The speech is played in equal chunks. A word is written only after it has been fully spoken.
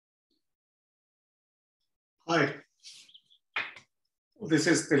Hi, this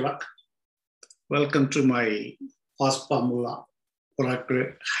is Tilak. Welcome to my Fast Formula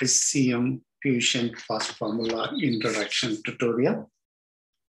Orade HCM Fusion Fast Formula Introduction tutorial.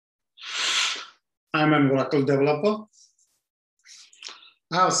 I'm an Oracle developer.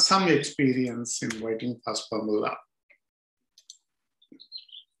 I have some experience in writing Fast Formula.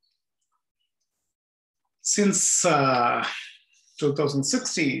 Since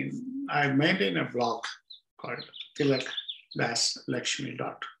 2016, I maintain a blog called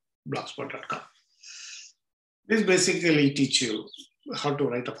tilak-lakshmi.blogspot.com. This basically teach you how to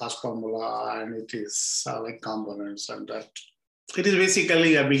write a fast formula, and it is like components and that. It is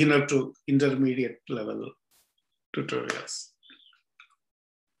basically a beginner to intermediate level tutorials.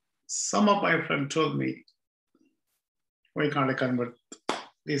 Some of my friends told me, why can't I convert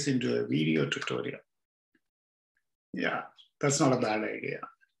this into a video tutorial? Yeah, that's not a bad idea.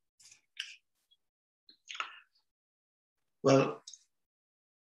 Well,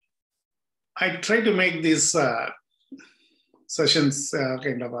 I try to make these sessions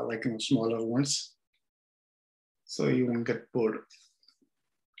kind of like smaller ones, so you won't get bored.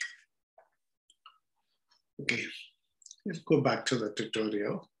 Okay, let's go back to the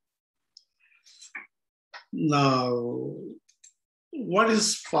tutorial. Now, what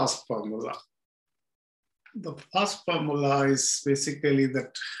is fast formula? The fast formula is basically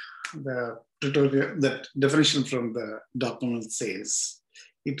that the tutorial, that definition from the document says,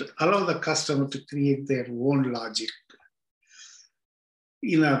 it allows the customer to create their own logic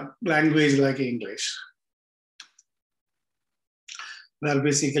in a language like English. Where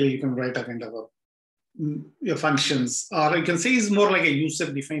basically you can write a kind of your functions, or you can say it's more like a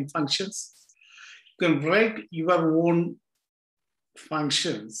user-defined functions. You can write your own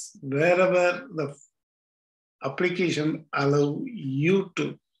functions wherever the application allow you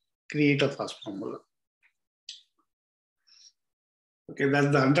to create a fast formula. Okay,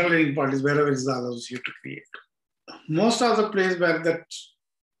 that's the underlying part, is wherever it allows you to create. Most of the place where that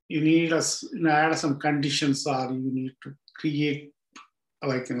you need add some conditions, or you need to create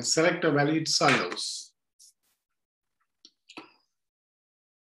like select a value, it allows.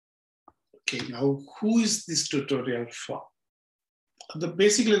 Okay, now who is this tutorial for?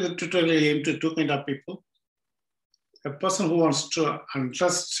 Basically the tutorial aims to two kind of people. A person who wants to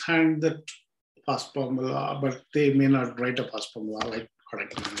understand that fast formula, but they may not write a fast formula like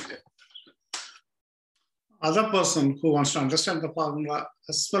product manager. Other person who wants to understand the formula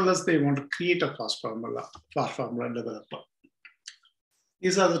as well as they want to create a fast formula developer.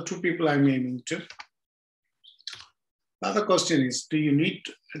 These are the two people I'm aiming to. The other question is, do you need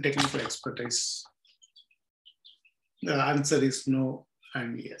technical expertise? The answer is no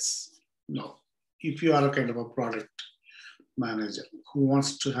and yes. No. If you are a kind of a product manager who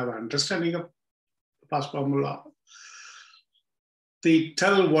wants to have an understanding of fast formula, they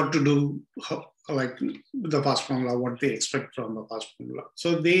tell what to do, like the fast formula, what they expect from the fast formula.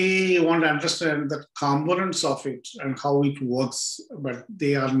 So they want to understand the components of it and how it works, but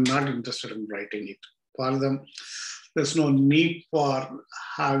they are not interested in writing it. For them, there's no need for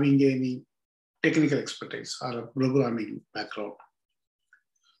having any technical expertise or a programming background.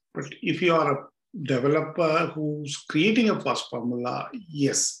 But if you are a developer who's creating a fast formula,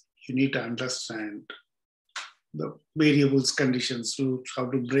 yes, you need to understand the variables, conditions, loops, how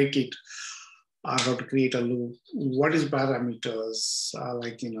to break it, or how to create a loop, what is parameters,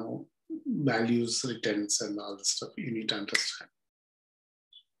 values, returns, and all the stuff you need to understand.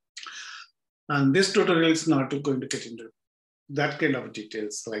 And this tutorial is not going to get into that kind of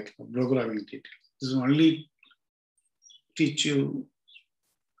details, like programming details. This will only teach you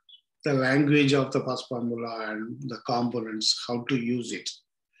the language of the fast formula and the components, how to use it,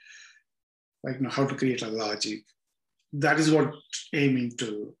 like how to create a logic. That is what aiming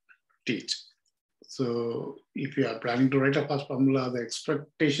to teach. So if you are planning to write a fast formula, the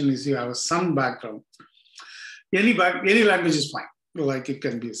expectation is you have some background. Any language is fine. Like it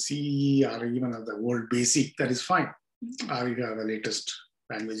can be C or even the old basic, that is fine. Or if you have the latest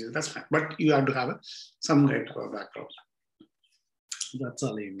languages, that's fine. But you have to have some kind of a background. That's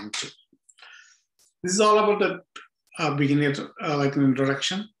all I mean to. This is all about the beginner, like an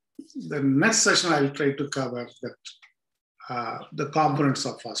introduction. The next session, I'll try to cover that the components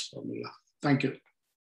of fast formula. Thank you.